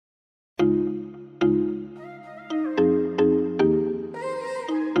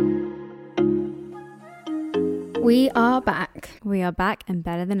We are back. We are back and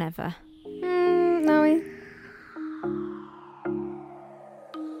better than ever. Are we?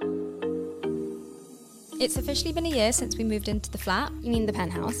 It's officially been a year since we moved into the flat. You mean the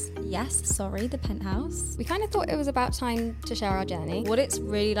penthouse? Yes, sorry, the penthouse. We kind of thought it was about time to share our journey. What it's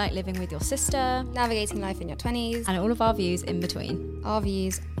really like living with your sister. Navigating life in your 20s. And all of our views in between. Our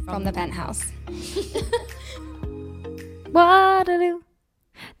views from the penthouse. Waterloo.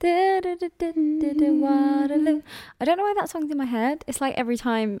 Waterloo. I don't know why that song's in my head. It's like every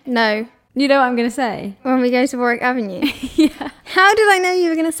time. No. You know what I'm going to say? When we go to Warwick Avenue. Yeah. How did I know you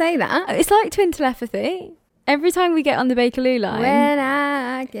were going to say that? It's like twin telepathy. Every time we get on the Bakerloo line. When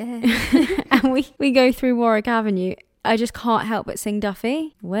I get... and we go through Warwick Avenue, I just can't help but sing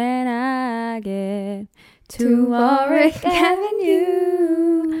Duffy. When I get to Warwick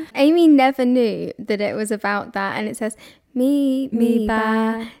Avenue. Amy never knew that it was about that, and it says, meet me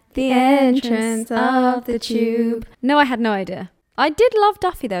by the entrance of the tube. No, I had no idea. I did love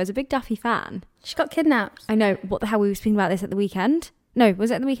Duffy though. I was a big Duffy fan. She got kidnapped. I know. What the hell, we were speaking about this at the weekend? No, was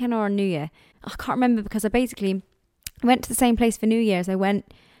it at the weekend or on New Year? I can't remember because I basically went to the same place for New Year as I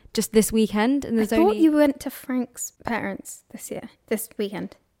went just this weekend. And I thought you went to Frank's parents this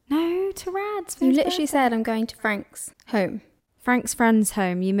weekend. No, to Rad's. You literally said, I'm going to Frank's home. Frank's friend's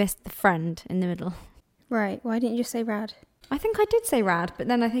home. You missed the friend in the middle. Right. Why didn't you just say Rad? I think I did say Rad, but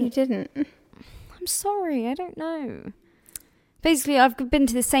then I think... You didn't. I'm sorry. I don't know. Basically, I've been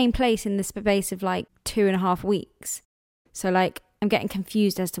to the same place in the space of like 2.5 weeks. So like, I'm getting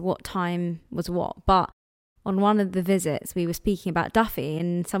confused as to what time was what. But on one of the visits, we were speaking about Duffy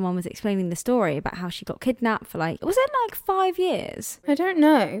and someone was explaining the story about how she got kidnapped for like, was it like 5 years? I don't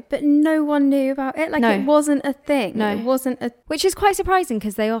know, but no one knew about it. Like, it wasn't a thing. No. It wasn't a... Which is quite surprising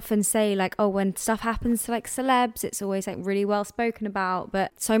because they often say like, oh, when stuff happens to like celebs, it's always like really well spoken about.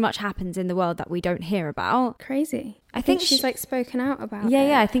 But so much happens in the world that we don't hear about. Crazy. I think she's like spoken out about it.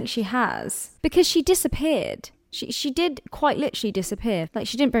 Yeah, I think she has. Because she disappeared. She did quite literally disappear. Like,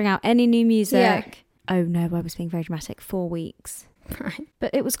 she didn't bring out any new music. Yeah. Oh no, I was being very dramatic. 4 weeks. Right.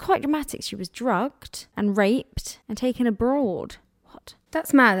 But it was quite dramatic. She was drugged and raped and taken abroad. What?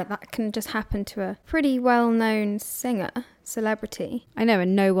 That's mad that can just happen to a pretty well-known singer, celebrity. I know,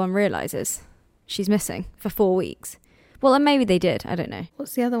 and no one realises she's missing for 4 weeks. Well, and maybe they did. I don't know.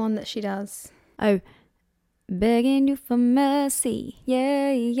 What's the other one that she does? Oh, begging you for mercy.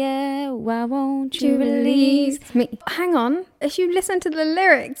 Yeah, yeah. Why won't you release me? Hang on. If you listen to the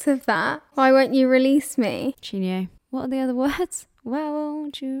lyrics of that, why won't you release me? She knew. What are the other words? Why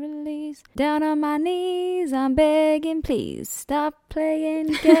won't you release? Down on my knees, I'm begging, please stop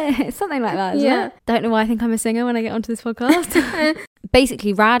playing games. Something like that, isn't it? Don't know why I think I'm a singer when I get onto this podcast.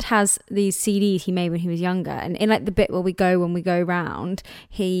 Basically, Rad has these CDs he made when he was younger, and in like the bit where we go when we go round,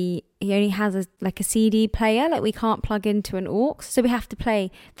 he only has a CD player. Like, we can't plug into an aux, so we have to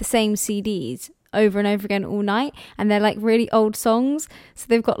play the same CDs over and over again all night, and they're like really old songs. So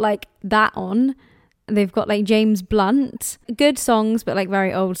they've got like that on. They've got like James Blunt, good songs, but like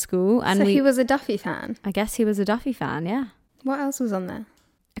very old school. And so he was a Duffy fan? I guess he was a Duffy fan, yeah. What else was on there?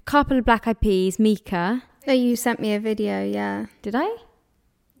 A couple of Black Eyed Peas, Mika. Oh, you sent me a video, yeah. Did I?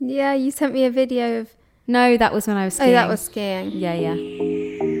 Yeah, you sent me a video of... No, that was when I was skiing. Oh, that was skiing. Yeah.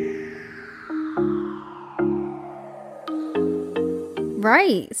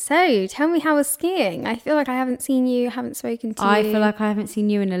 Right, so tell me how was skiing? I feel like I haven't seen you, haven't spoken to you. I feel like I haven't seen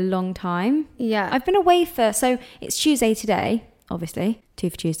you in a long time. Yeah. I've been away so it's Tuesday today, obviously.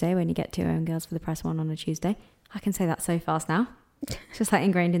 2 for Tuesday when you get 2 Own Girls for the Press 1 on a Tuesday. I can say that so fast now. It's just like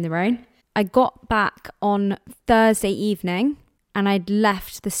ingrained in the brain. I got back on Thursday evening and I'd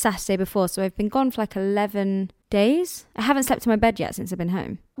left the Saturday before. So I've been gone for like 11 days. I haven't slept in my bed yet since I've been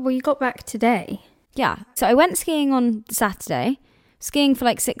home. Well, you got back today. Yeah. So I went skiing on Saturday. Skiing for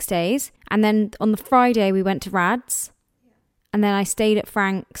like 6 days, and then on the Friday we went to Rad's, and then I stayed at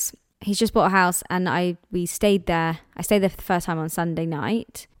Frank's. He's just bought a house, and we stayed there. I stayed there for the first time on Sunday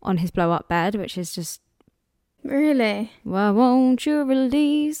night on his blow up bed, which is just... Really? Why won't you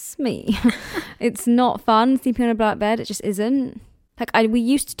release me? It's not fun sleeping on a blow up bed. It just isn't. Like, we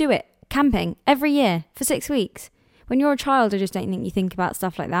used to do it camping every year for 6 weeks. When you're a child, I just don't think you think about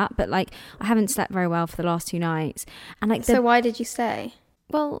stuff like that. But like, I haven't slept very well for the last 2 nights. And like, so why did you stay?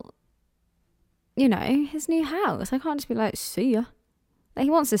 Well, you know, his new house. I can't just be like, see ya. Like, he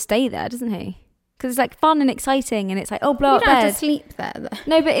wants to stay there, doesn't he? Because it's like fun and exciting, and it's like, oh, blow up bed. You don't have to sleep there, though.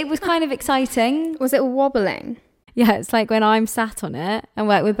 No, but it was kind of exciting. Was it wobbling? Yeah, it's like when I'm sat on it and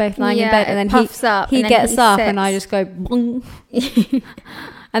we're both lying in bed, and then he gets up and I just go, boom.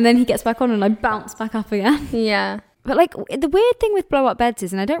 And then he gets back on and I bounce back up again. Yeah. But like, the weird thing with blow up beds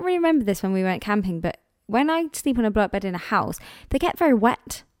is, and I don't really remember this when we went camping, but when I sleep on a blow up bed in a house, they get very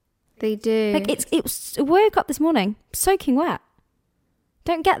wet. They do. Like I woke up this morning soaking wet.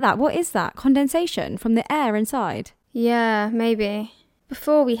 Don't get that. What is that? Condensation from the air inside. Yeah, maybe.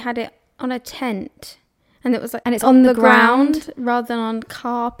 Before we had it on a tent. And it was like, and it's on the ground rather than on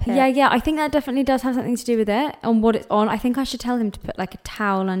carpet. Yeah. I think that definitely does have something to do with it, on what it's on. I think I should tell him to put like a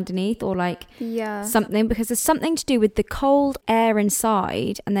towel underneath or like something, because there's something to do with the cold air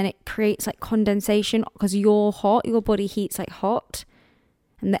inside, and then it creates like condensation because you're hot, your body heats like hot,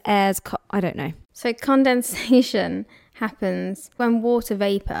 and the air's I don't know. So condensation happens when water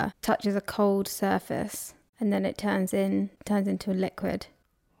vapor touches a cold surface, and then it turns into a liquid.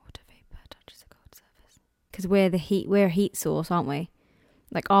 Because we're a heat source, aren't we?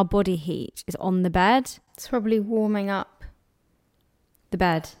 Like our body heat is on the bed. It's probably warming up. The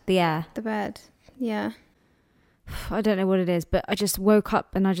bed, the air. The bed, yeah. I don't know what it is, but I just woke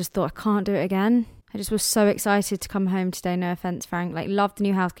up and I just thought I can't do it again. I just was so excited to come home today, no offence, Frank. Like, love the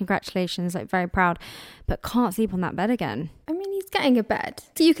new house, congratulations, like very proud. But can't sleep on that bed again. I mean, he's getting a bed.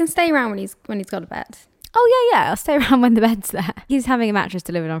 So you can stay around when he's got a bed. Oh, yeah, I'll stay around when the bed's there. He's having a mattress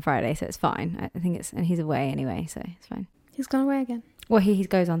delivered on Friday, so it's fine. I think and he's away anyway, so it's fine. He's gone away again? Well, he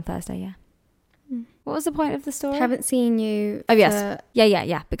goes on Thursday, yeah. What was the point of the story? Haven't seen you. Oh, yes.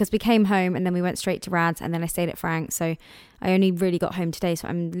 Yeah. Because we came home and then we went straight to Rad's and then I stayed at Frank's. So I only really got home today. So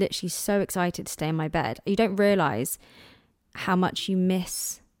I'm literally so excited to stay in my bed. You don't realise how much you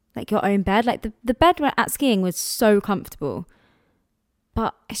miss like your own bed. Like the bed at skiing was so comfortable,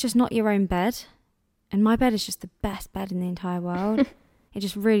 but it's just not your own bed. And my bed is just the best bed in the entire world. It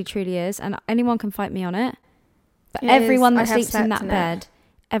just really, truly is. And anyone can fight me on it. But everyone that sleeps in that bed,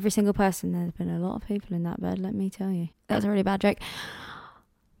 every single person, there's been a lot of people in that bed, let me tell you. That was a really bad joke.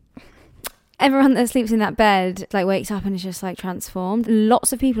 Everyone that sleeps in that bed like wakes up and is just like transformed.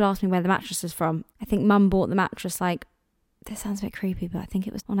 Lots of people ask me where the mattress is from. I think Mum bought the mattress like, this sounds a bit creepy, but I think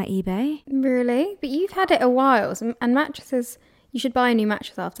it was on like eBay. Really? But you've had it a while. And mattresses, you should buy a new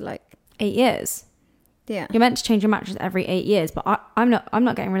mattress after like 8 years. Yeah. You're meant to change your mattress every 8 years, but I'm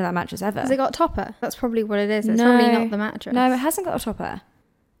not getting rid of that mattress ever. Has it got a topper? That's probably what it is. It's probably not the mattress. No, it hasn't got a topper.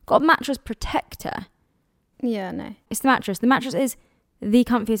 Got a mattress protector. Yeah, no. It's the mattress. The mattress is the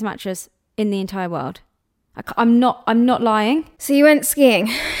comfiest mattress in the entire world. I'm not lying. So you went skiing.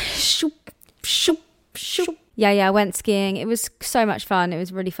 Yeah, I went skiing. It was so much fun. It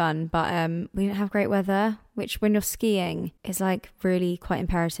was really fun, but we didn't have great weather, which when you're skiing is like really quite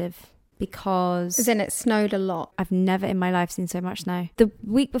imperative. Because as in it snowed a lot. I've never in my life seen so much snow. The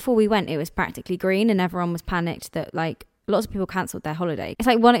week before we went, it was practically green and everyone was panicked that like lots of people cancelled their holiday. It's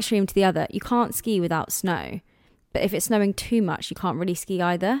like one extreme to the other. You can't ski without snow. But if it's snowing too much, you can't really ski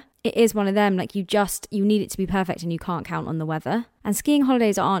either. It is one of them, like you need it to be perfect and you can't count on the weather. And skiing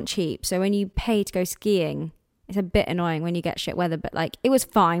holidays aren't cheap. So when you pay to go skiing, it's a bit annoying when you get shit weather, but like it was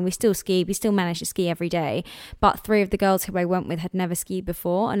fine. We still skied. We still managed to ski every day. But 3 of the girls who I went with had never skied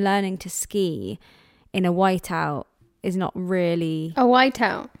before, and learning to ski in a whiteout is not really a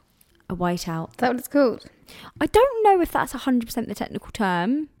whiteout. A whiteout. Is that what it's called? I don't know if that's 100% the technical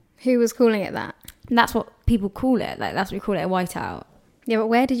term. Who was calling it that? And that's what people call it. Like that's what we call it, a whiteout. Yeah, but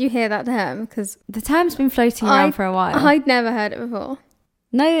where did you hear that term? Because the term's been floating around for a while. I'd never heard it before.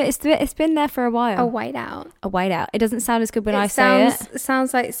 No, it's been there for a while. A whiteout. A whiteout. It doesn't sound as good when I say it. It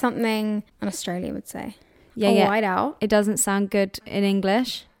sounds like something an Australian would say. Yeah. Whiteout. It doesn't sound good in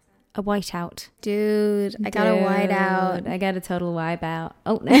English. A whiteout. Dude, I got a whiteout. I got a total wipeout.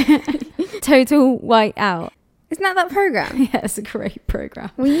 Oh, no. Total whiteout. Isn't that program? Yeah, it's a great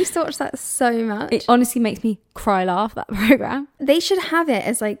program. We used to watch that so much. It honestly makes me cry laugh, that program. They should have it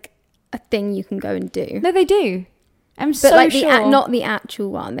as like a thing you can go and do. No, they do. I'm but so like sure. Not the actual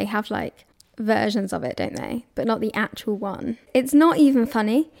one. They have like versions of it, don't they? But not the actual one. It's not even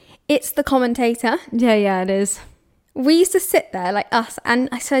funny. It's the commentator. Yeah, it is. We used to sit there, like us, and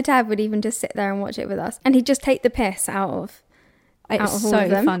so Dad would even just sit there and watch it with us, and he'd just take the piss out of so all of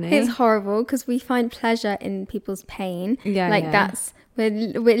them. Funny. It's horrible because we find pleasure in people's pain. Yeah. That's we're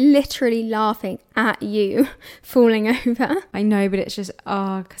literally laughing at you falling over. I know, but it's just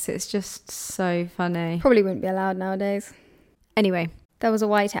because it's just so funny. Probably wouldn't be allowed nowadays. Anyway, there was a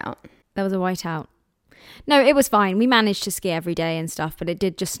whiteout. No, it was fine. We managed to ski every day and stuff, but it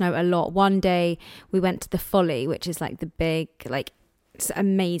did just snow a lot. One day we went to the Folly, which is like the big, like, it's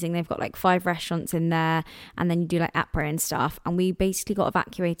amazing. They've got like 5 restaurants in there, and then you do like après and stuff. And we basically got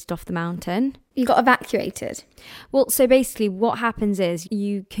evacuated off the mountain. You got evacuated? Well, so basically what happens is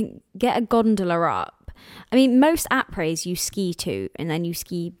you can get a gondola up. I mean, most après you ski to and then you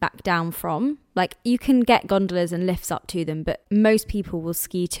ski back down from. Like, you can get gondolas and lifts up to them, but most people will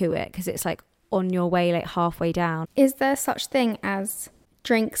ski to it because it's like on your way like halfway down. Is there such thing as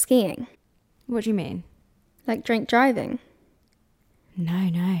drink skiing? What do you mean? Like drink driving? No.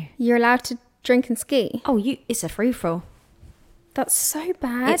 You're allowed to drink and ski? Oh, it's a free-for-all. That's so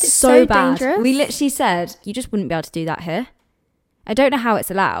bad. It's so bad. Dangerous. We literally said, you just wouldn't be able to do that here. I don't know how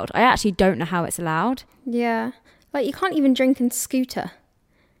it's allowed. I actually don't know how it's allowed. Yeah. Like, you can't even drink and scooter.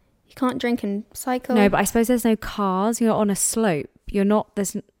 You can't drink and cycle. No, but I suppose there's no cars. You're on a slope. You're not...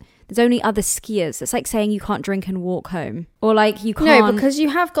 There's only other skiers. It's like saying you can't drink and walk home. Or like you can't... No, because you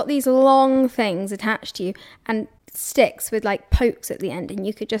have got these long things attached to you and sticks with like pokes at the end, and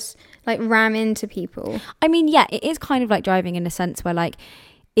you could just like ram into people. I mean, yeah, it is kind of like driving in a sense where like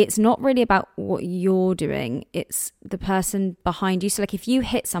it's not really about what you're doing, it's the person behind you. So like if you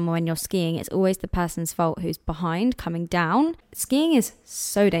hit someone when you're skiing, it's always the person's fault who's behind coming down. Skiing is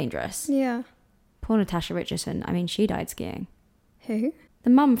so dangerous. Yeah. Poor Natasha Richardson. I mean, she died skiing. Who? The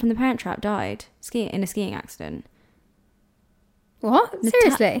mum from The Parent Trap died in a skiing accident. What?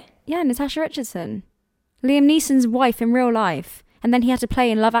 Seriously? Yeah, Natasha Richardson. Liam Neeson's wife in real life. And then he had to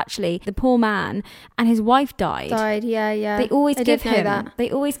play in Love Actually, the poor man, and his wife died. Yeah. They always I give did know him that. They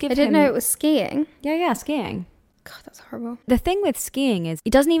always give him. I didn't know it was skiing. Yeah, skiing. God, that's horrible. The thing with skiing is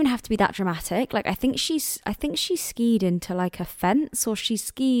it doesn't even have to be that dramatic. Like I think she skied into like a fence, or she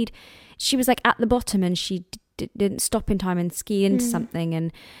was like at the bottom and she didn't stop in time and ski into something,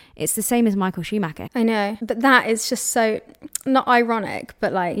 and it's the same as Michael Schumacher. I know, but that is just so not ironic,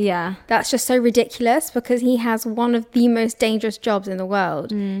 but like, yeah, that's just so ridiculous because he has one of the most dangerous jobs in the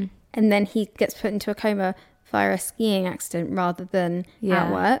world, and then he gets put into a coma via a skiing accident rather than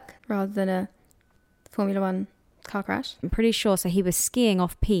at work, rather than a Formula One car crash. I'm pretty sure. So he was skiing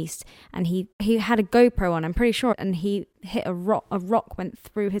off piste and he had a GoPro on, I'm pretty sure, and he hit a rock went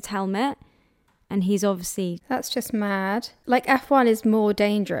through his helmet. And he's obviously... That's just mad. Like, F1 is more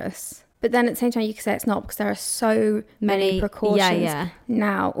dangerous. But then at the same time, you can say it's not because there are so many precautions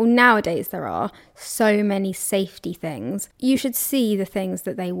now. Or nowadays, there are so many safety things. You should see the things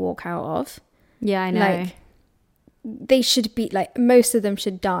that they walk out of. Yeah, I know. Like, they should be... Like, most of them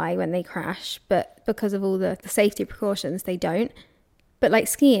should die when they crash. But because of all the safety precautions, they don't. But, like,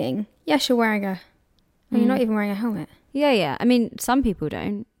 skiing, yes, you're wearing a... You're not even wearing a helmet. Yeah. I mean, some people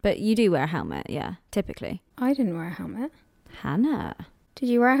don't, but you do wear a helmet, yeah, typically. I didn't wear a helmet. Hannah. Did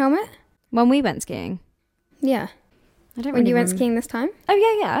you wear a helmet? When we went skiing. Yeah. I don't When you went skiing this time?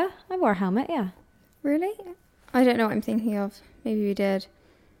 Oh, yeah. I wore a helmet, yeah. Really? I don't know what I'm thinking of. Maybe we did.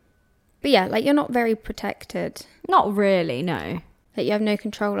 But yeah, like, you're not very protected. Not really, no. Like, you have no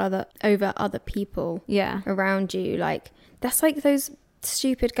control over other people around you. Like, that's like those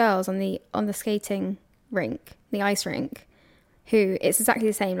stupid girls on the skating rink, the ice rink, who it's exactly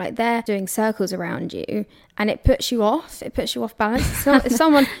the same. Like, they're doing circles around you and it puts you off balance. So if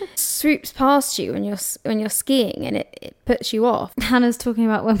someone swoops past you when you're skiing and it puts you off. Hannah's talking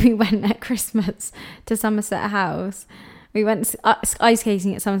about when we went at Christmas to Somerset House. We went ice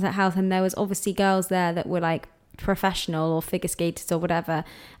skating at Somerset House, and there was obviously girls there that were like professional or figure skaters or whatever,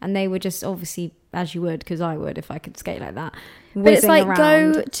 and they were just obviously, as you would, because I would if I could skate like that, but it's like around.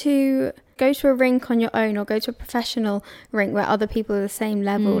 go to a rink on your own, or go to a professional rink where other people are the same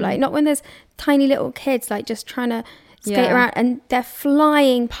level. Like, not when there's tiny little kids like just trying to skate around and they're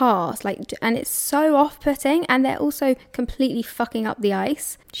flying past, like, and it's so off-putting, and they're also completely fucking up the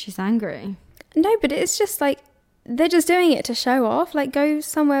ice. She's angry. No, but it's just like they're just doing it to show off. Like, go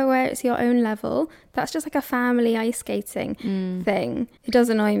somewhere where it's your own level. That's just like a family ice skating thing. It does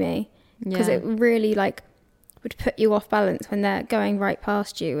annoy me because it really like would put you off balance when they're going right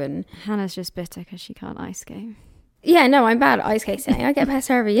past you. And Hannah's just bitter because she can't ice skate. Yeah, no, I'm bad at ice skating. I get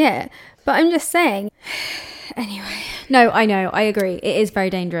better every year. But I'm just saying. Anyway. No, I know. I agree. It is very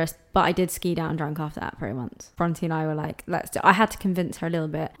dangerous. But I did ski down drunk after that pretty once. Bronte and I were like, let's do it. I had to convince her a little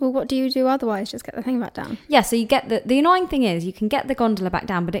bit. Well, what do you do otherwise? Just get the thing back down? Yeah, so you get the annoying thing is you can get the gondola back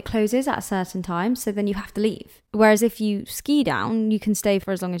down, but it closes at a certain time. So then you have to leave. Whereas if you ski down, you can stay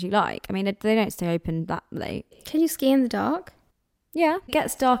for as long as you like. I mean, they don't stay open that late. Can you ski in the dark? Yeah. It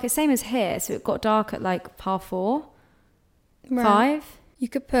gets dark. It's same as here. So it got dark at like 4:30. Right. 5. You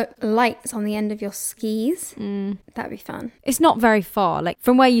could put lights on the end of your skis. That'd be fun. It's not very far. Like,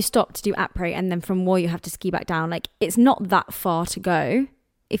 from where you stop to do après and then from where you have to ski back down, like, it's not that far to go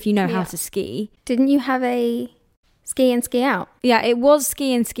if you know how to ski. Didn't you have a ski in, ski out? Yeah, it was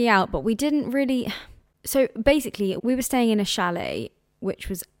ski in, ski out, but we didn't really... So basically, we were staying in a chalet, which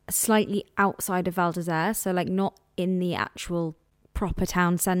was slightly outside of Val d'Isere, so like not in the actual proper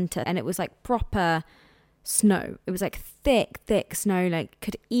town centre. And it was like proper snow. It was like thick snow, like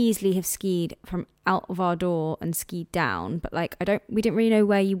could easily have skied from out of our door and skied down, but like we didn't really know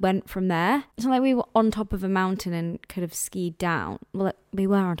where you went from there. It's not like we were on top of a mountain and could have skied down. Well, like, we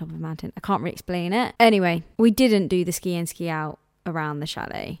were on top of a mountain. I can't really explain it. Anyway, we didn't do the ski in, ski out around the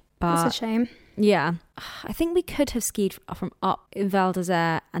chalet. But that's a shame. Yeah, I think we could have skied from up in Val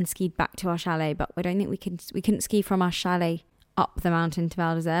d'Isere and skied back to our chalet, but I don't think we couldn't ski from our chalet up the mountain to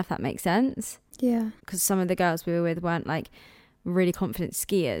Val d'Isere, if that makes sense. Yeah. Because some of the girls we were with weren't like really confident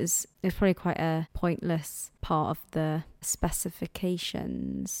skiers. It was probably quite a pointless part of the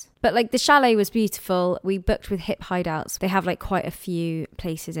specifications. But like the chalet was beautiful. We booked with Hip Hideouts. They have like quite a few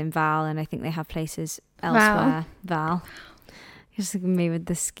places in Val, and I think they have places elsewhere. Val. Just like me with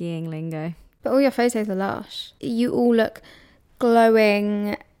the skiing lingo. But all your photos are lush. You all look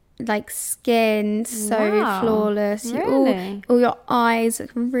glowing, like skin, so flawless. Really? All your eyes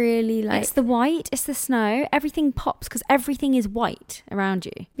look really like... It's the white, it's the snow. Everything pops because everything is white around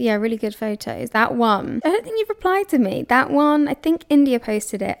you. Yeah, really good photos. That one, I don't think you've replied to me. That one, I think India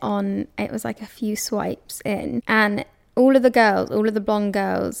posted it on, it was like a few swipes in. And all of the girls, all of the blonde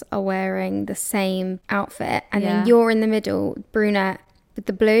girls are wearing the same outfit. And then you're in the middle, brunette, with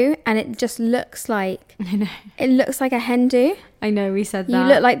the blue, and it just looks like... I know. It looks like a hen do. I know, we said that. You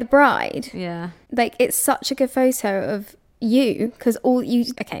look like the bride. Yeah. Like, it's such a good photo of you, because all you...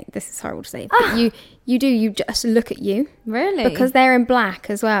 Okay, this is horrible to say, but you just look at you. Really? Because they're in black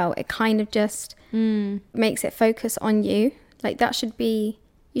as well. It kind of just makes it focus on you. Like, that should be...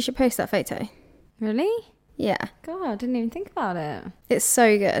 You should post that photo. Really? Yeah. God, I didn't even think about it. It's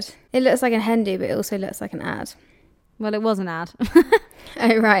so good. It looks like a hen do, but it also looks like an ad. Well, it was an ad.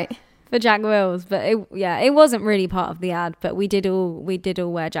 Oh, right. For Jack Wills, but it wasn't really part of the ad, but we did all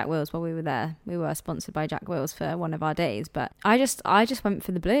wear Jack Wills while we were there. We were sponsored by Jack Wills for one of our days, but I just went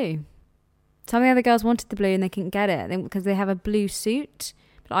for the blue. Some of the other girls wanted the blue and they couldn't get it because they have a blue suit,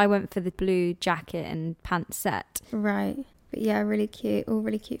 but I went for the blue jacket and pants set. Right. But yeah, really cute. All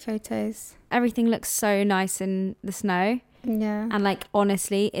really cute photos. Everything looks so nice in the snow. Yeah. And like,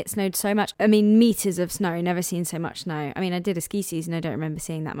 honestly, it snowed so much. I mean, meters of snow. Never seen so much snow. I mean, I did a ski season. I don't remember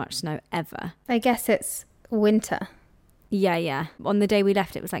seeing that much snow ever. I guess it's winter. Yeah. On the day we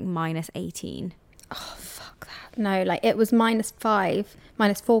left, it was like minus 18. Oh, fuck that. No, like it was minus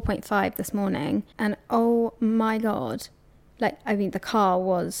 4.5 this morning. And oh my God. Like, I mean, the car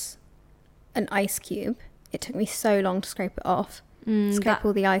was an ice cube. It took me so long to scrape it off. Scrape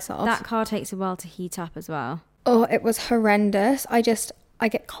all the ice off. That car takes a while to heat up as well. Oh, it was horrendous. I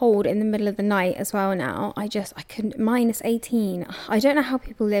get cold in the middle of the night as well now. I couldn't, minus 18. I don't know how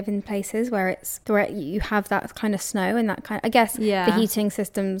people live in places where you have that kind of snow and that kind of, I guess the heating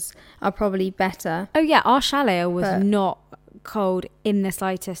systems are probably better. Oh yeah, our chalet was not cold in the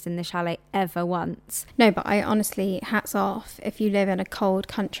slightest in the chalet ever once. No, but I honestly, hats off if you live in a cold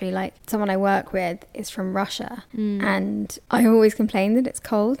country. Like someone I work with is from Russia and I always complain that it's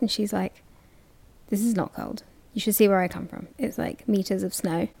cold and she's like, this is not cold. You should see where I come from. It's like meters of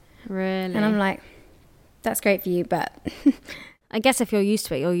snow. Really? And I'm like, that's great for you, but... I guess if you're used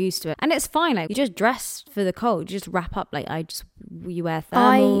to it, you're used to it. And it's fine. Like, you just dress for the cold. You just wrap up. Like, you wear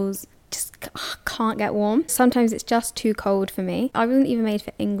thermals. I just can't get warm. Sometimes it's just too cold for me. I wasn't even made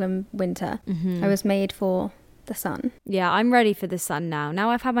for England winter. I was made for the sun. Yeah, I'm ready for the sun now.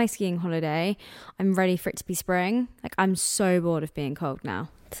 Now I've had my skiing holiday. I'm ready for it to be spring. Like, I'm so bored of being cold now.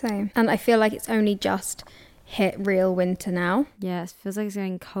 Same. And I feel like it's only just hit real winter now. Yeah, it feels like it's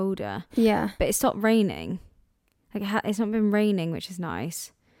getting colder. Yeah. But it stopped raining. Like it's not been raining, which is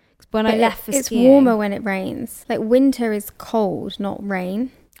nice. When I left for skiing... It's warmer when it rains. Like winter is cold, not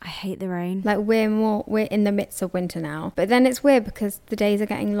rain. I hate the rain. Like we're in the midst of winter now. But then it's weird because the days are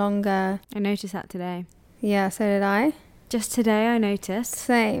getting longer. I noticed that today. Yeah, so did I. Just today I noticed.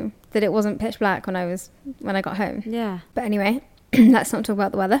 Same. That it wasn't pitch black when I got home. Yeah. But anyway... Let's not talk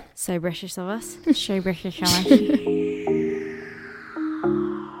about the weather. So British of us. So British of us.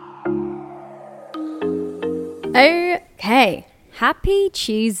 Okay. Happy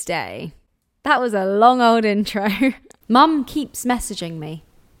Tuesday. That was a long old intro. Mum keeps messaging me.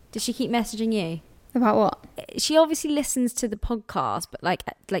 Does she keep messaging you? About what? She obviously listens to the podcast, but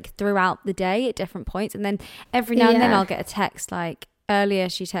like throughout the day at different points. And then every now and then I'll get a text like, earlier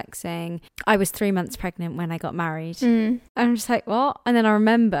she texting, I was 3 months pregnant when I got married. I'm just like, what? And then I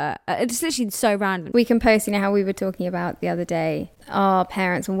remember, it's literally so random. We can post, how we were talking about the other day, our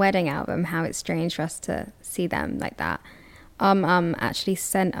parents' wedding album, how it's strange for us to see them like that. Actually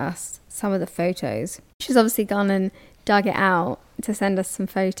sent us some of the photos. She's obviously gone and dug it out to send us some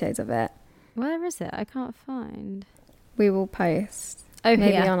photos of it. Where is it? I can't find. We will post. Oh,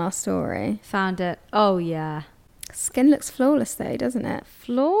 maybe on our story. Found it. Oh, yeah. Skin looks flawless though, doesn't it?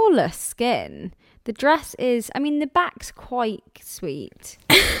 Flawless skin. The dress is, I mean, the back's quite sweet.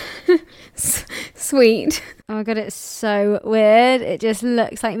 Sweet. Oh my God, it's so weird. It just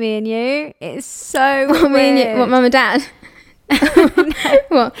looks like me and you. It's so weird. Me and you, what, mum and dad?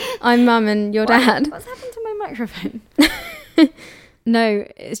 What? I'm mum and your dad. What's happened to my microphone? No,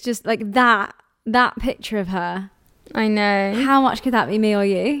 it's just like that picture of her. I know. How much could that be me or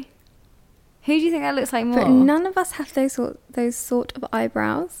you? Who do you think that looks like more? But none of us have those sort of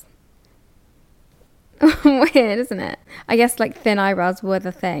eyebrows. Weird, isn't it? I guess like thin eyebrows were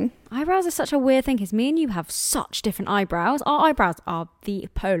the thing. Eyebrows are such a weird thing because me and you have such different eyebrows. Our eyebrows are the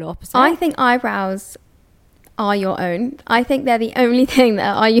polar opposite. I think eyebrows are your own. I think they're the only thing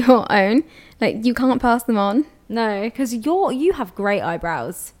that are your own. Like, you can't pass them on. No, because you have great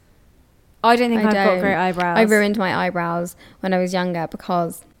eyebrows. I don't think I've got great eyebrows. I ruined my eyebrows when I was younger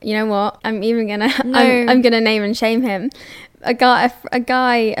because, you know what? I'm even gonna I'm gonna name and shame him.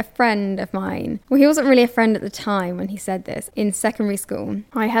 A friend of mine. Well, he wasn't really a friend at the time when he said this. In secondary school,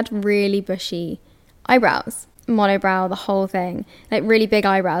 I had really bushy eyebrows, monobrow, the whole thing, like really big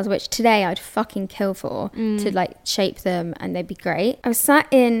eyebrows, which today I'd fucking kill for to like shape them, and they'd be great. We were sat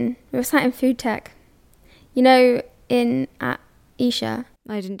in food tech, you know, at Isha.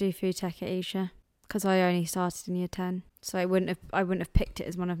 I didn't do food tech at Isha because I only started in year 10, so I wouldn't have picked it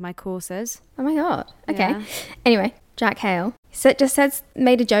as one of my courses. Oh my God. Okay. Yeah. Anyway, Jack Hale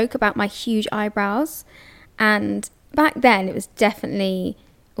made a joke about my huge eyebrows, and back then it was definitely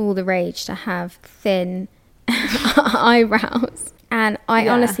all the rage to have thin eyebrows. And I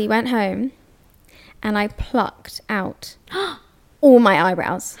honestly went home and I plucked out all my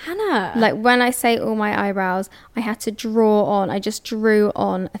eyebrows. Hannah. Like, when I say all my eyebrows, I just drew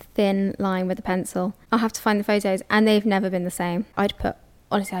on a thin line with a pencil. I'll have to find the photos, and they've never been the same. I put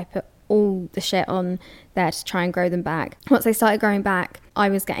all the shit on there to try and grow them back. Once they started growing back, I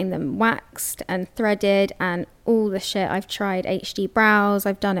was getting them waxed and threaded and all the shit. I've tried HD brows,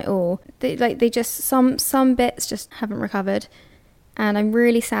 I've done it all. Some bits just haven't recovered. And I'm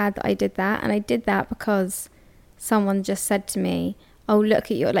really sad that I did that. And I did that because someone just said to me, oh,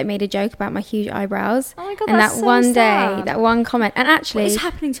 look at you, like made a joke about my huge eyebrows. Oh my God, and that's that so one sad. day, that one comment, and actually... What is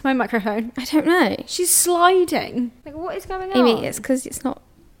happening to my microphone? I don't know. She's sliding. Like, what is going on? Amy, it's because it's not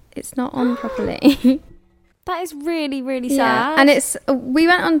on properly. That is really, really sad. And we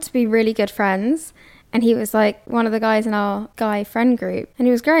went on to be really good friends, and he was like one of the guys in our guy friend group, and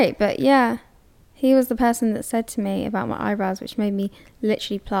he was great. But yeah, he was the person that said to me about my eyebrows, which made me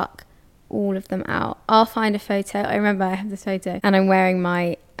literally pluck all of them out. I'll find a photo. I remember I have this photo, and I'm wearing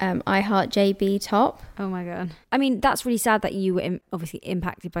my I Heart JB top. Oh my God. I mean, that's really sad that you were obviously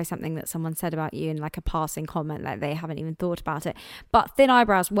impacted by something that someone said about you in like a passing comment, like they haven't even thought about it. But thin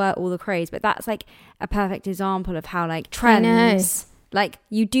eyebrows were all the craze, but that's like a perfect example of how like trends, like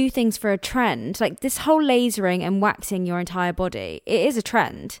you do things for a trend. Like this whole lasering and waxing your entire body, it is a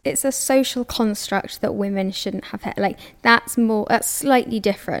trend. It's a social construct that women shouldn't have hair. Like that's slightly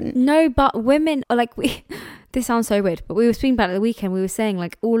different. No, but women are like this sounds so weird, but we were speaking about it the weekend. We were saying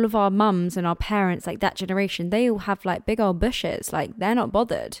like all of our mums and our parents, like that generation, they all have like big old bushes. Like they're not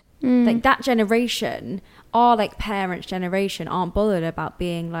bothered. Like that generation, our like parents' generation, aren't bothered about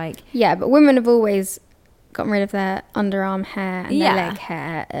being like... Yeah, but women have always gotten rid of their underarm hair and their leg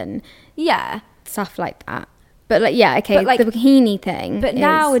hair and stuff like that. But like, yeah, okay, but like, the bikini thing. But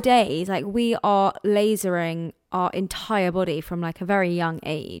nowadays, like we are lasering our entire body from like a very young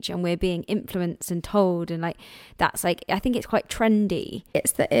age, and we're being influenced and told, and like that's like, I think it's quite trendy.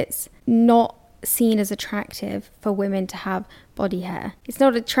 It's that it's not seen as attractive for women to have body hair. It's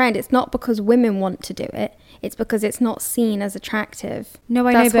not a trend. It's not because women want to do it. It's because it's not seen as attractive. No,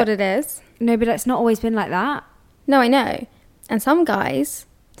 I know. That's what it is. No, but it's not always been like that. No, I know. And some guys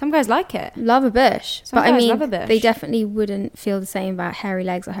like it. Love a bush. But I mean, they definitely wouldn't feel the same about hairy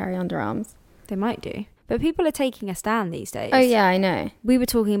legs or hairy underarms. They might do. But people are taking a stand these days. Oh, yeah, I know. We were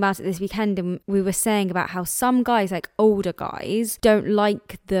talking about it this weekend, and we were saying about how some guys, like older guys, don't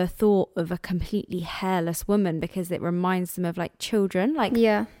like the thought of a completely hairless woman because it reminds them of like children. Like,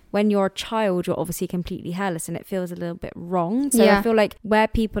 yeah. When you're a child, you're obviously completely hairless and it feels a little bit wrong. So I feel like where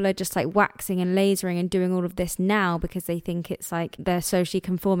people are just like waxing and lasering and doing all of this now because they think it's like they're socially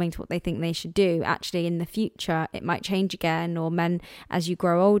conforming to what they think they should do, actually in the future it might change again. Or men, as you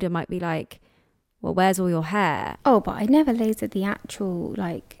grow older, might be like, well, where's all your hair? Oh, but I never lasered the actual,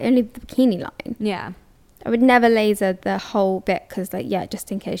 like, only the bikini line. Yeah. I would never laser the whole bit because, like, yeah,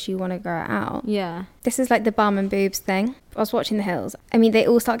 just in case you want to grow it out. Yeah. This is like the bum and boobs thing. I was watching The Hills. I mean, they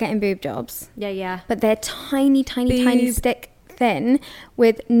all start getting boob jobs. Yeah. But they're tiny stick thin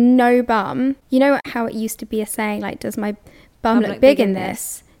with no bum. You know how it used to be a saying, like, does my bum look big in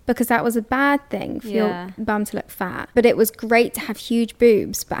this? Because that was a bad thing for your bum to look fat. But it was great to have huge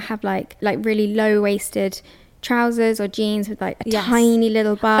boobs, but have like really low-waisted trousers or jeans with like a tiny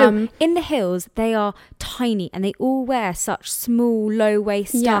little bum. In the hills, they are tiny and they all wear such small,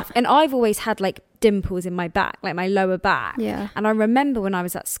 low-waist stuff. And I've always had like dimples in my back, like my lower back. Yeah. And I remember when I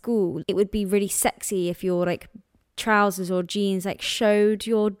was at school, it would be really sexy if your like trousers or jeans like showed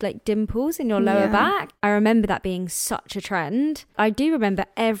your like dimples in your lower back. I remember that being such a trend. I do remember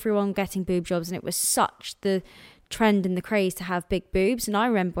everyone getting boob jobs, and it was such the trend and the craze to have big boobs. And I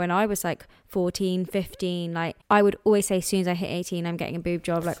remember when I was like 14, 15, like I would always say as soon as I hit 18 I'm getting a boob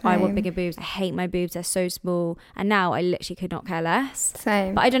job. Like, I want bigger boobs. I hate my boobs, they're so small. And now I literally could not care less.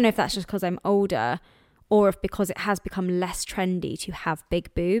 Same. But I don't know if that's just because I'm older, or if because it has become less trendy to have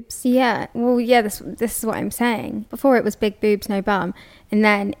big boobs. Yeah, well, yeah, this is what I'm saying. Before it was big boobs, no bum. And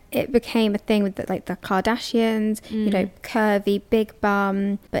then it became a thing with the Kardashians, you know, curvy, big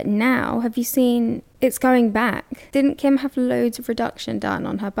bum. But now, have you seen, it's going back. Didn't Kim have loads of reduction done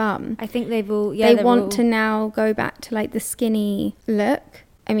on her bum? I think they've all, they want to now go back to like the skinny look.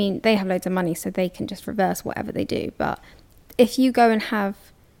 I mean, they have loads of money, so they can just reverse whatever they do. But if you go and have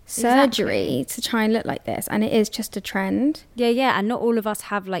surgery to try and look like this, and it is just a trend. And not all of us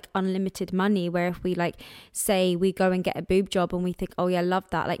have like unlimited money, where if we like say we go and get a boob job and we think, oh yeah, love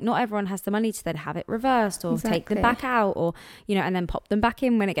that, like not everyone has the money to then have it reversed or take them back out, or you know, and then pop them back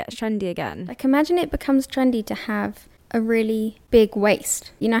in when it gets trendy again. Like imagine it becomes trendy to have a really big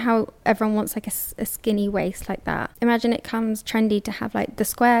waist. You know how everyone wants like a skinny waist like that? Imagine it comes trendy to have like the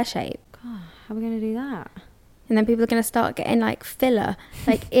square shape. God, how are we going to do that? And then people are going to start getting like filler,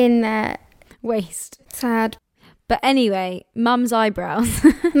 like in their waist. Sad. But anyway, mum's eyebrows.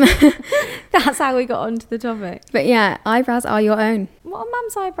 That's how we got onto the topic. But yeah, eyebrows are your own. What are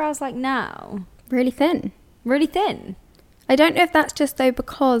mum's eyebrows like now? Really thin. Really thin? I don't know if that's just though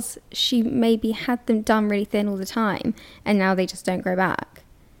because she maybe had them done really thin all the time and now they just don't grow back.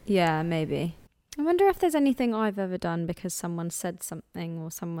 Yeah, maybe. I wonder if there's anything I've ever done because someone said something or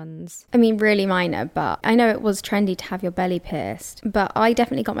someone's... I mean, really minor, but I know it was trendy to have your belly pierced. But I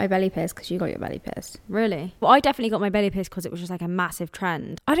definitely got my belly pierced because you got your belly pierced. Really? Well, I definitely got my belly pierced because it was just like a massive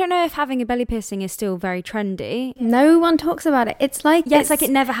trend. I don't know if having a belly piercing is still very trendy. No one talks about it. It's like... Yeah, it's like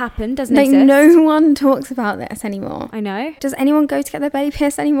it never happened, doesn't like exist. No one talks about this anymore. I know. Does anyone go to get their belly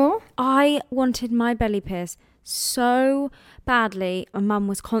pierced anymore? I wanted my belly pierced so badly. My mum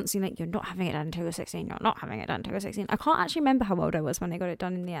was constantly like, you're not having it done until you're 16, you're not having it done until you're 16. I can't actually remember how old I was when I got it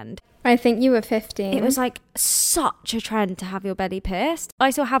done in the end. I think you were 15. It was like such a trend to have your belly pierced.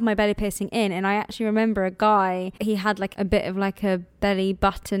 I still have my belly piercing in, and I actually remember a guy, he had like a bit of like a belly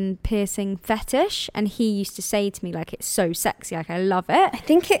button piercing fetish, and he used to say to me like, it's so sexy, like I love it. I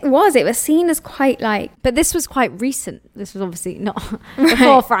think it was seen as quite like... But this was quite recent. This was obviously not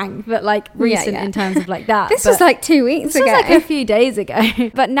before Frank, but like recent in terms of like that. This was like 2 weeks ago. This was like a few days ago.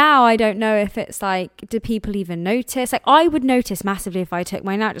 But now I don't know if it's like, do people even notice? Like I would notice massively if I took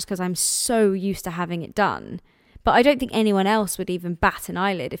mine out just because I'm so used to having it done. But I don't think anyone else would even bat an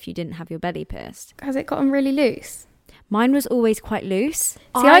eyelid if you didn't have your belly pierced. Has it gotten really loose? Mine was always quite loose. See,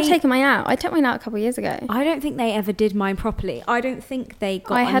 I've taken mine out. I took mine out a couple of years ago. I don't think they ever did mine properly. I don't think they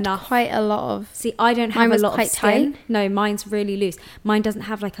got enough. I had quite a lot of... See, I don't have a lot of skin. Tight. No, mine's really loose. Mine doesn't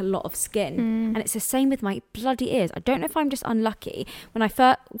have like a lot of skin. And it's the same with my bloody ears. I don't know if I'm just unlucky. When I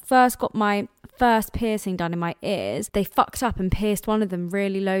first got my first piercing done in my ears, they fucked up and pierced one of them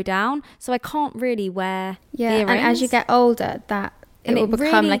really low down. So I can't really wear earrings. And as you get older, it will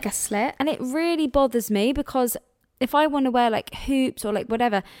become like a slit. And it really bothers me because... if I want to wear like hoops or like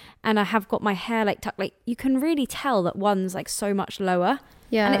whatever, and I have got my hair like tucked, like you can really tell that one's like so much lower.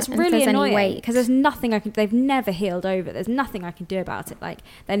 Yeah, and it's really annoying because there's nothing they've never healed over. There's nothing I can do about it. Like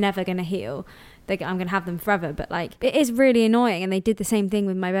they're never going to heal. I'm going to have them forever. But like it is really annoying. And they did the same thing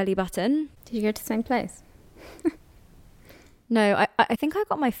with my belly button. Did you go to the same place? No, I think I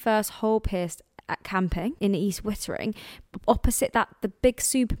got my first hole pierced at camping in East Wittering, opposite the big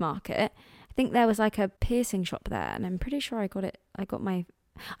supermarket. I think there was like a piercing shop there, and I'm pretty sure I got my...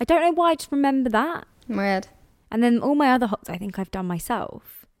 I don't know why, I just remember that. Weird. And then all my other hots I think I've done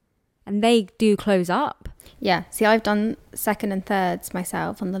myself. And they do close up. Yeah. See, I've done second and thirds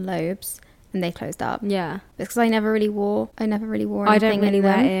myself on the lobes, and they closed up. Yeah. Because I never really wore anything. I don't really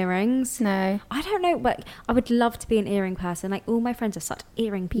wear earrings. No. I don't know, but I would love to be an earring person. Like all my friends are such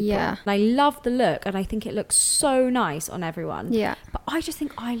earring people. Yeah. And I love the look, and I think it looks so nice on everyone. Yeah. But I just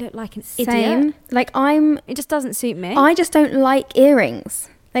think I look like an Same. idiot. Like it just doesn't suit me. I just don't like earrings.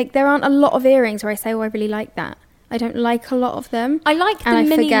 Like there aren't a lot of earrings where I say, oh, I really like that. I don't like a lot of them. I like the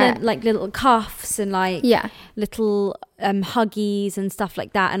mini like little cuffs and like little huggies and stuff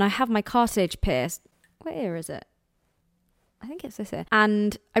like that. And I have my cartilage pierced. What ear is it? I think it's this ear.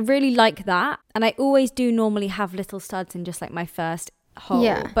 And I really like that. And I always do normally have little studs in just like my first hole.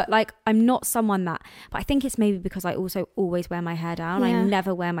 Yeah. But like I'm not someone that, but I think it's maybe because I also always wear my hair down. I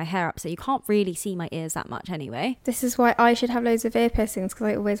never wear my hair up, so you can't really see my ears that much anyway. This is why I should have loads of ear piercings, because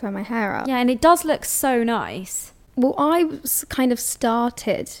I always wear my hair up. Yeah, and it does look so nice. Well, I kind of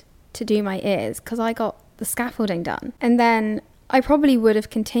started to do my ears because I got the scaffolding done, and then I probably would have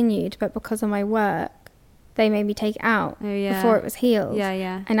continued, but because of my work they made me take it out before it was healed.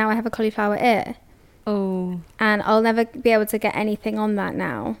 And now I have a cauliflower ear. And I'll never be able to get anything on that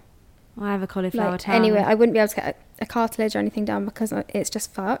now. I have a cauliflower tongue. Anyway, I wouldn't be able to get a cartilage or anything done because it's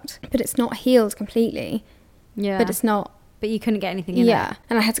just fucked. But it's not healed completely. Yeah. But it's not. But you couldn't get anything in it. Yeah.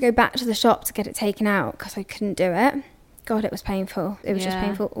 And I had to go back to the shop to get it taken out because I couldn't do it. God, it was painful. It was just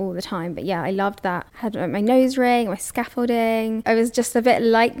painful all the time. But yeah, I loved that. I had my nose ring, my scaffolding. I was just a bit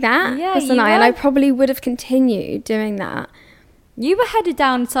like that. Yeah, and I probably would have continued doing that. You were headed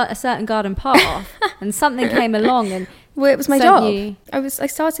down a certain garden path and something came along and... Well, it was my job. I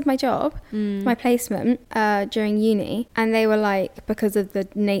started my job, my placement, during uni. And they were like, because of the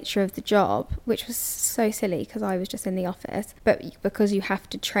nature of the job, which was so silly because I was just in the office. But because you have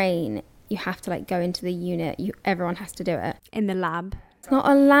to train, you have to like go into the unit. Everyone has to do it. In the lab. It's not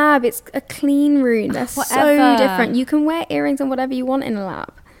a lab, it's a clean room. They're so different. You can wear earrings and whatever you want in a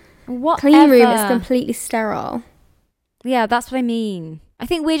lab. Clean room is completely sterile. Yeah, that's what I mean. I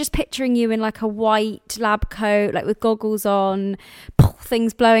think we're just picturing you in like a white lab coat, like with goggles on,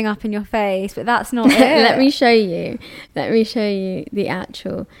 things blowing up in your face, but that's not it. Let me show you the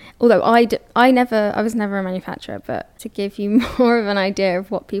actual. Although I was never a manufacturer, but to give you more of an idea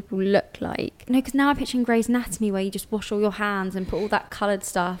of what people look like. No, because now I'm picturing Grey's Anatomy where you just wash all your hands and put all that coloured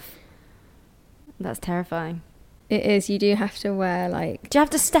stuff. That's terrifying. It is. You do have to wear like... Do you have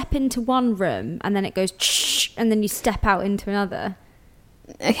to step into one room and then it goes shh, and then you step out into another?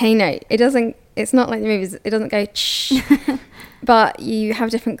 Okay, no, it doesn't. It's not like the movies. It doesn't go shh. But you have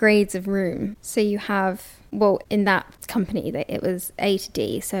different grades of room. So you have, well, in that company, it was A to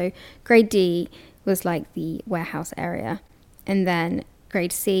D. So grade D was like the warehouse area. And then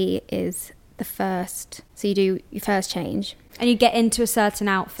grade C is the first. So you do your first change. And you get into a certain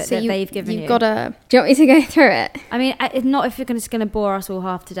outfit that they've given you. You've got to... Do you want me to go through it? I mean, not if you're just going to bore us all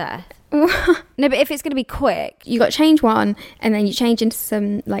half to death. No, but if it's going to be quick. You got to change one, and then you change into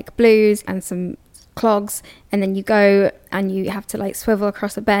some like blues and some clogs, and then you go and you have to like swivel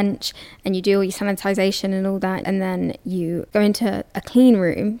across a bench and you do all your sanitization and all that, and then you go into a clean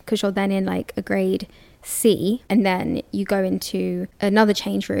room because you're then in like a grade C, and then you go into another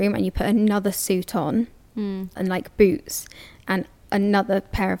change room and you put another suit on and like boots and another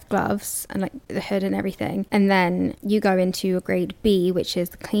pair of gloves and like the hood and everything, and then you go into your grade B, which is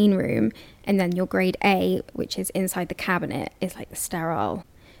the clean room, and then your grade A, which is inside the cabinet, is like the sterile.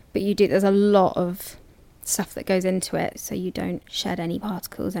 But there's a lot of stuff that goes into it, so you don't shed any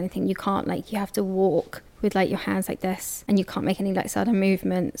particles, anything. You can't you have to walk with like your hands like this, and you can't make any like sudden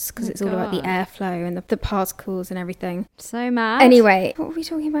movements because it's all about the airflow and the particles and everything. So mad. Anyway, what were we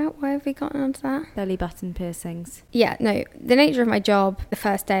talking about? Why have we gotten onto that? Belly button piercings. Yeah, no, the nature of my job, the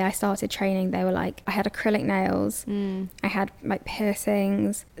first day I started training, they were like, I had acrylic nails, I had like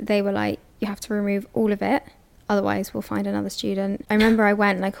piercings. They were like, you have to remove all of it, otherwise we'll find another student. I remember I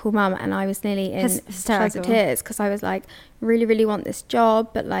went like, oh mum, and I was nearly in floods of tears because I was like, really, really want this job,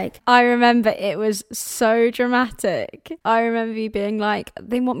 but like... I remember it was so dramatic. I remember you being like,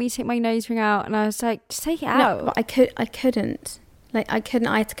 they want me to take my nose ring out, and I was like, just take it out. No, but I couldn't.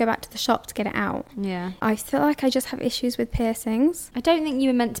 I had to go back to the shop to get it out. Yeah. I feel like I just have issues with piercings. I don't think you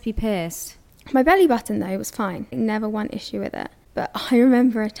were meant to be pierced. My belly button though was fine. Never one issue with it. But I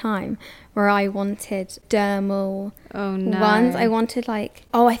remember a time where I wanted dermal ones. I wanted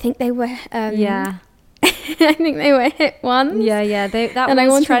I think they were... yeah. I think they were hip ones. Yeah. That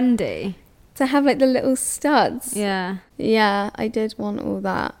was trendy. To have like the little studs. Yeah. Yeah, I did want all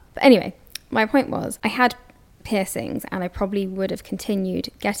that. But anyway, my point was I had piercings and I probably would have continued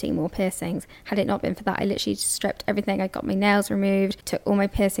getting more piercings had it not been for that. I literally stripped everything. I got my nails removed, took all my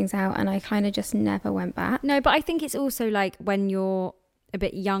piercings out, and I kind of just never went back. No, but I think it's also like when you're a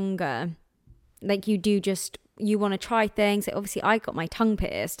bit younger, like you want to try things. Like obviously I got my tongue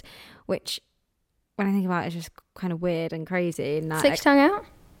pierced, which when I think about it is just kind of weird and crazy. And Stick your tongue out?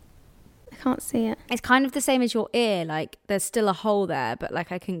 I can't see it. It's kind of the same as your ear, like there's still a hole there, but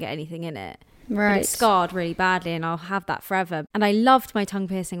like I couldn't get anything in it. Right. But it's scarred really badly and I'll have that forever. And I loved my tongue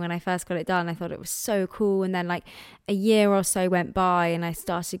piercing when I first got it done. I thought it was so cool. And then like a year or so went by and I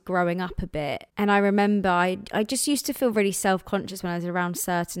started growing up a bit. And I remember I just used to feel really self-conscious when I was around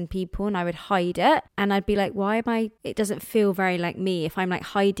certain people and I would hide it. And I'd be like, it doesn't feel very like me if I'm like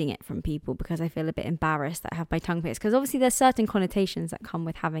hiding it from people because I feel a bit embarrassed that I have my tongue pierced. Because obviously there's certain connotations that come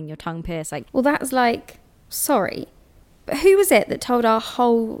with having your tongue pierced. Like, well, that's like, sorry, but who was it that told our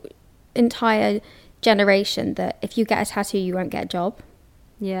whole entire generation that if you get a tattoo you won't get a job?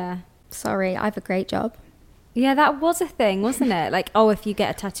 Yeah. Sorry, I have a great job. Yeah, that was a thing, wasn't it? Like, oh, if you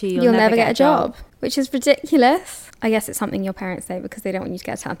get a tattoo you'll never get a job, which is ridiculous. I guess it's something your parents say because they don't want you to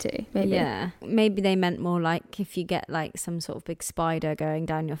get a tattoo, maybe. Yeah, maybe they meant more like if you get like some sort of big spider going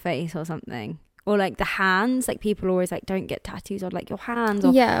down your face or something. Or like the hands, like people always like don't get tattoos on like your hands,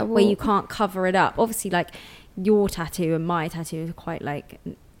 or where you can't cover it up. Obviously like your tattoo and my tattoo is quite like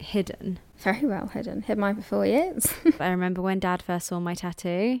hidden. Very well hidden. Hid mine for 4 years. I remember when Dad first saw my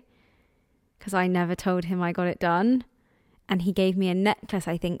tattoo, because I never told him I got it done, and he gave me a necklace,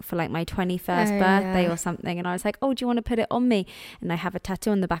 I think, for like my 21st birthday or something, and I was like, oh, do you want to put it on me? And I have a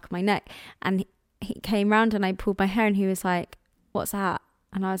tattoo on the back of my neck, and he came round and I pulled my hair and he was like, what's that?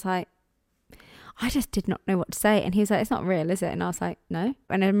 And I was like, I just did not know what to say. And he was like, it's not real, is it? And I was like, no.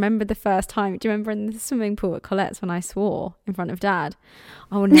 And I remember the first time, do you remember in the swimming pool at Colette's when I swore in front of Dad?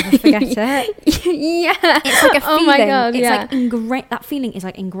 I will never forget it. Yeah. It's like a feeling. Oh my God, it's like ingrained. That feeling is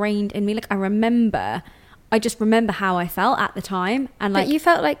like ingrained in me. Like I just remember how I felt at the time. And like, but you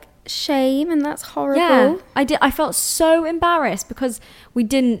felt like shame, and that's horrible. Yeah, I did. I felt so embarrassed because we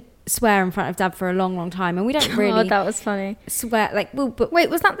didn't swear in front of Dad for a long, long time. And we don't really. Oh, that was funny. Swear, like, well, but.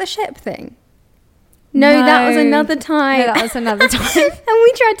 Wait, was that the ship thing? No, that was another time. No, that was another time. And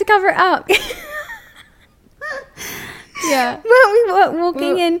we tried to cover it up. Yeah. Well, we were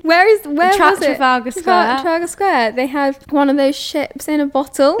walking in. Where was it? Trafalgar Square. Trafalgar Square. They had one of those ships in a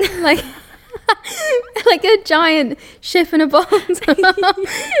bottle, like like a giant ship in a bottle.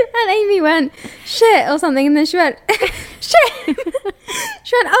 And Amy went, shit, or something, and then she went, ship.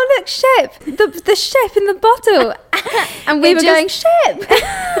 She went, oh look, ship. The ship in the bottle. And we were going, ship.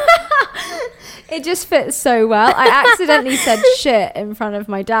 It just fits so well. I accidentally said shit in front of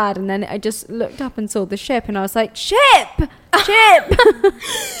my dad, and then I just looked up and saw the ship, and I was like, ship.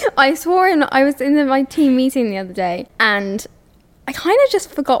 I swore I was in my team meeting the other day, and I kind of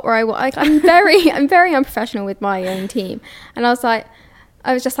just forgot where I was. Like, I'm very unprofessional with my own team, and I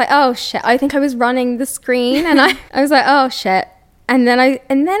was just like, oh shit. I think I was running the screen, and I was like, oh shit, and then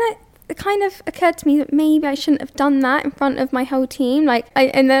it kind of occurred to me that maybe I shouldn't have done that in front of my whole team.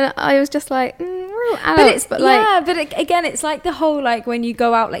 And then I was just like, we're all adults, again, it's like the whole, like, when you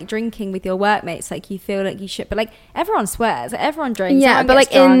go out, like, drinking with your workmates, like, you feel like you should, but, like, everyone swears, like, everyone drinks, yeah, but,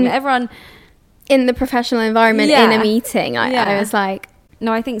 like, everyone... In the professional environment, in a meeting, I was like...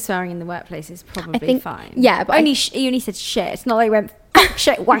 No, I think swearing in the workplace is probably fine. Yeah, but you only said shit. It's not like went,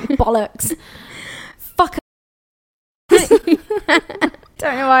 shit, wank, bollocks. Fuck.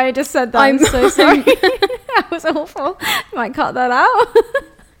 Don't know why I just said that. I'm so sorry. That was awful. Might cut that out.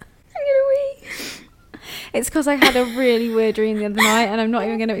 I'm gonna wee. It's because I had a really weird dream the other night, and I'm not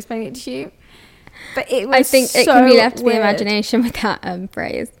even going to explain it to you. But it was I think it can be left to the imagination with that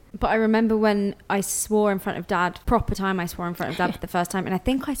phrase. But I remember when I swore in front of Dad, proper time I swore in front of Dad for the first time, and I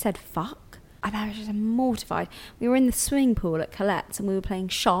think I said fuck, and I was just mortified. We were in the swimming pool at Colette's, and we were playing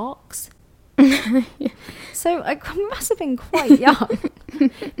sharks. So I must have been quite young.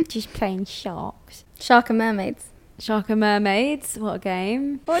 Just playing sharks. Shark and mermaids. Shark and mermaids. What a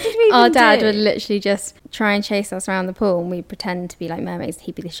game. What did we even Our dad do? would literally just try and chase us around the pool, and we'd pretend to be like mermaids.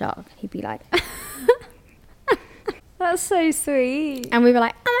 He'd be the shark. He'd be like... That's so sweet. And we were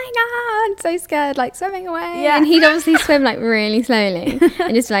like, oh my God, so scared, like swimming away. Yeah. And he'd obviously swim like really slowly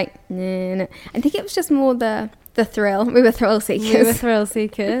and just like, no. I think it was just more the thrill. We were thrill seekers.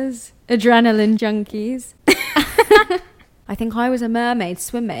 Adrenaline junkies. I think I was a mermaid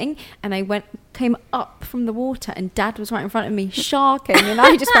swimming, and I came up from the water, and Dad was right in front of me sharking, and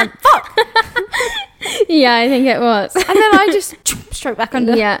I just went, fuck. Yeah, I think it was. And then I just straight back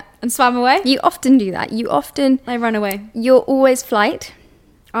under and swam away. You often do that. I run away. You're always flight.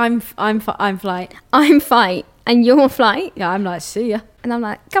 I'm flight. I'm fight, and you're flight. Yeah, I'm like, see ya. And I'm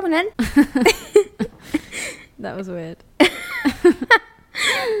like, come on then. That was weird.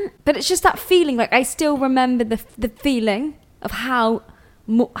 But it's just that feeling, like I still remember the feeling of how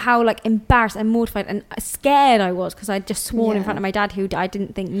how like embarrassed and mortified and scared I was because I'd just sworn in front of my dad, who I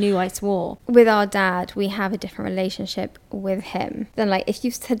didn't think knew I swore. With our dad, we have a different relationship with him than like if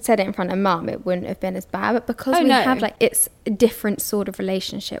you had said it in front of mum, it wouldn't have been as bad. But because have like, it's a different sort of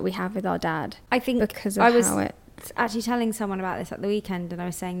relationship we have with our dad. I think because of how it. Actually telling someone about this at the weekend, and I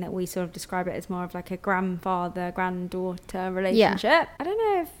was saying that we sort of describe it as more of like a grandfather granddaughter relationship. Yeah. I don't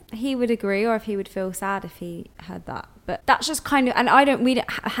know if he would agree or if he would feel sad if he heard that, but that's just kind of, and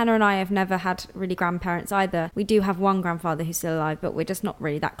Hannah and I have never had really grandparents either. We do have one grandfather who's still alive, but we're just not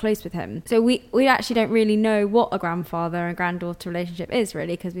really that close with him, so we actually don't really know what a grandfather and granddaughter relationship is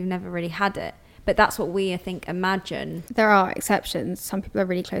really, because we've never really had it. But that's what we, I think, imagine. There are exceptions. Some people are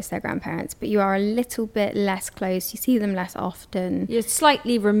really close to their grandparents, but you are a little bit less close. You see them less often. You're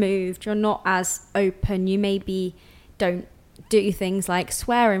slightly removed. You're not as open. You maybe don't do things like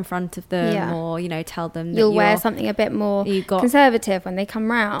swear in front of them or, tell them that you'll wear something a bit more conservative when they come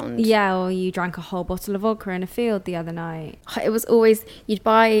round. Yeah, or you drank a whole bottle of vodka in a field the other night. It was always, you'd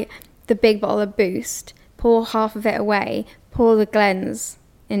buy the big bottle of Boost, pour half of it away, pour the Glens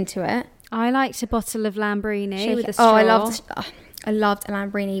into it. I liked a bottle of Lambrini with a straw. I loved a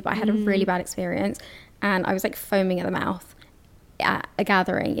Lambrini, but I had a really bad experience, and I was like foaming at the mouth at a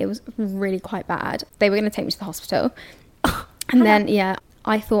gathering. It was really quite bad. They were going to take me to the hospital, and then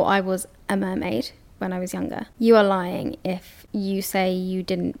I thought I was a mermaid when I was younger. You are lying if you say you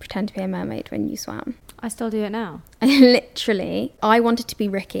didn't pretend to be a mermaid when you swam. I still do it now. Literally, I wanted to be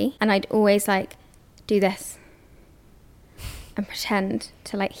Ricky, and I'd always like do this and pretend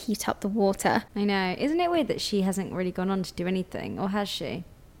to like heat up the water. I know. Isn't it weird that she hasn't really gone on to do anything, or has she?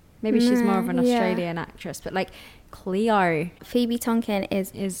 Maybe she's more of an Australian actress, but like Cleo. Phoebe Tonkin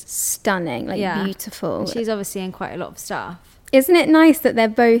is stunning, like beautiful. And she's obviously in quite a lot of stuff. Isn't it nice that they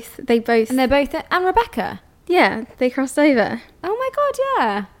both and Rebecca. Yeah, they crossed over. Oh my god,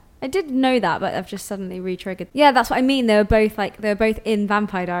 yeah. I did know that, but I've just suddenly re-triggered. Yeah, that's what I mean. They were both in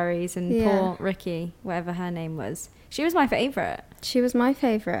Vampire Diaries, and poor Ricky, whatever her name was. She was my favourite. She was my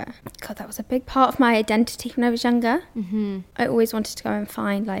favourite. God, that was a big part of my identity when I was younger. Mm-hmm. I always wanted to go and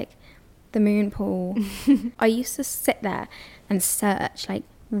find, like, the moon pool. I used to sit there and search, like,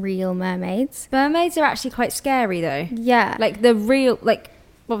 real mermaids. Mermaids are actually quite scary, though. Yeah. Like, the real, like,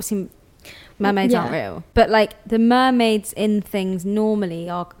 obviously mermaids aren't real. But, like, the mermaids in things normally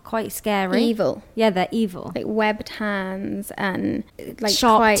are quite scary. Evil. Yeah, they're evil. Like, webbed hands and, like,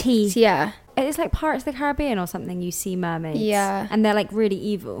 sharp teeth. Yeah. It's like Pirates of the Caribbean or something. You see mermaids, and they're like really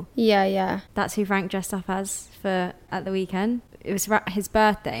evil. Yeah. That's who Frank dressed up as at the weekend. It was his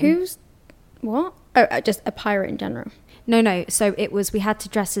birthday. Who's what? Oh, just a pirate in general. No. So we had to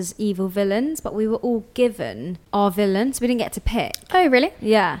dress as evil villains, but we were all given our villains. We didn't get to pick. Oh, really?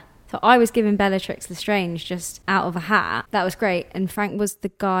 Yeah. So I was given Bellatrix Lestrange just out of a hat. That was great. And Frank was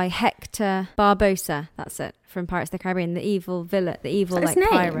the guy Hector Barbosa. That's it, from Pirates of the Caribbean. The evil villain, the evil like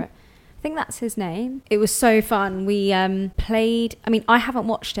pirate. I think that's his name. It was so fun. We played... I mean, I haven't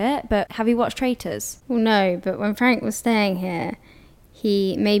watched it, but have you watched Traitors? Well, no, but when Frank was staying here,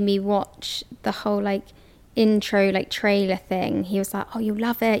 he made me watch the whole, like, intro, like, trailer thing. He was like, oh, you'll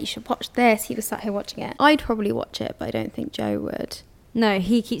love it. You should watch this. He was sat here watching it. I'd probably watch it, but I don't think Joe would. No,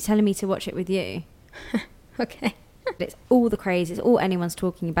 he keeps telling me to watch it with you. Okay. It's all the craze. It's all anyone's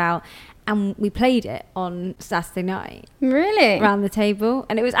talking about. And we played it on Saturday night. Really? Around the table.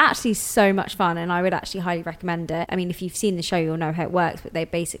 And it was actually so much fun, and I would actually highly recommend it. I mean, if you've seen the show, you'll know how it works,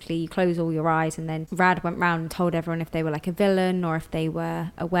 but you close all your eyes, and then Rad went round and told everyone if they were like a villain or if they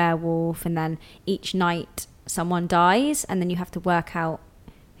were a werewolf, and then each night someone dies, and then you have to work out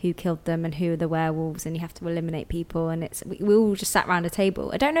who killed them and who are the werewolves, and you have to eliminate people, and we all just sat around a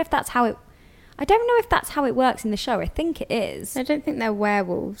table. I don't know if that's how it works in the show. I think it is. I don't think they're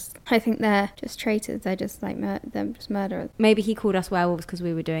werewolves. I think they're just traitors. They're just like they're just murderers. Maybe he called us werewolves because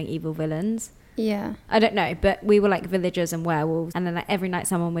we were doing evil villains. Yeah. I don't know, but we were like villagers and werewolves, and then like every night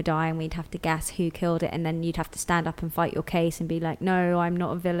someone would die and we'd have to guess who killed it, and then you'd have to stand up and fight your case and be like, no, I'm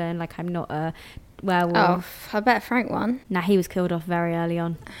not a villain, like I'm not a werewolf. Oh, I bet Frank won. Nah, he was killed off very early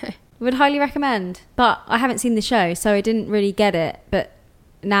on. Would highly recommend. But I haven't seen the show, so I didn't really get it, but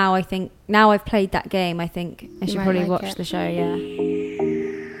now I've played that game, I think I should probably watch the show.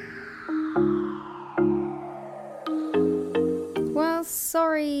 Well,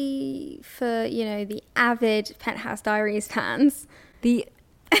 sorry for the avid Penthouse Diaries fans, the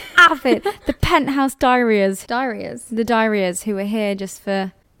Penthouse Diaries, the Diaries who are here just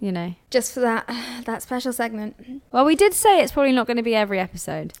for that special segment. Well, we did say it's probably not going to be every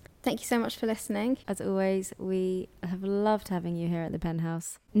episode. Thank you so much for listening. As always, we have loved having you here at the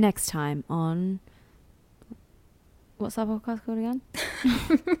Penthouse. Next time on... What's our podcast called again?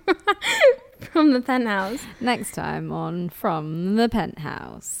 From the Penthouse. Next time on From the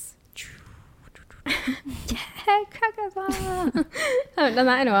Penthouse. Yeah, crackers. I haven't done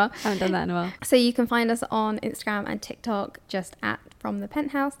that in a while. So you can find us on Instagram and TikTok just at From the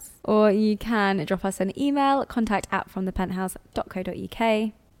Penthouse. Or you can drop us an email,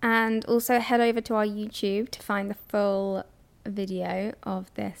 contact@fromthepenthouse.co.uk. And also head over to our YouTube to find the full video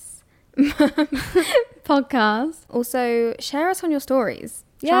of this podcast. Also, share us on your stories.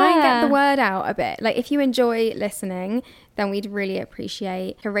 Try and get the word out a bit. Like, if you enjoy listening, then we'd really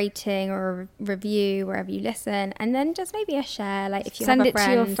appreciate a rating or a review wherever you listen. And then just maybe a share. Like, if you send have a it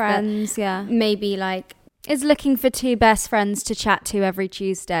friend to your friends, maybe like is looking for two best friends to chat to every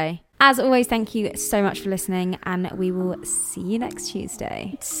Tuesday. As always, thank you so much for listening, and we will see you next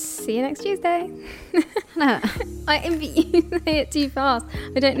Tuesday. See you next Tuesday. I envy you say it too fast.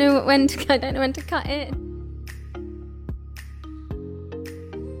 I don't know when to cut in.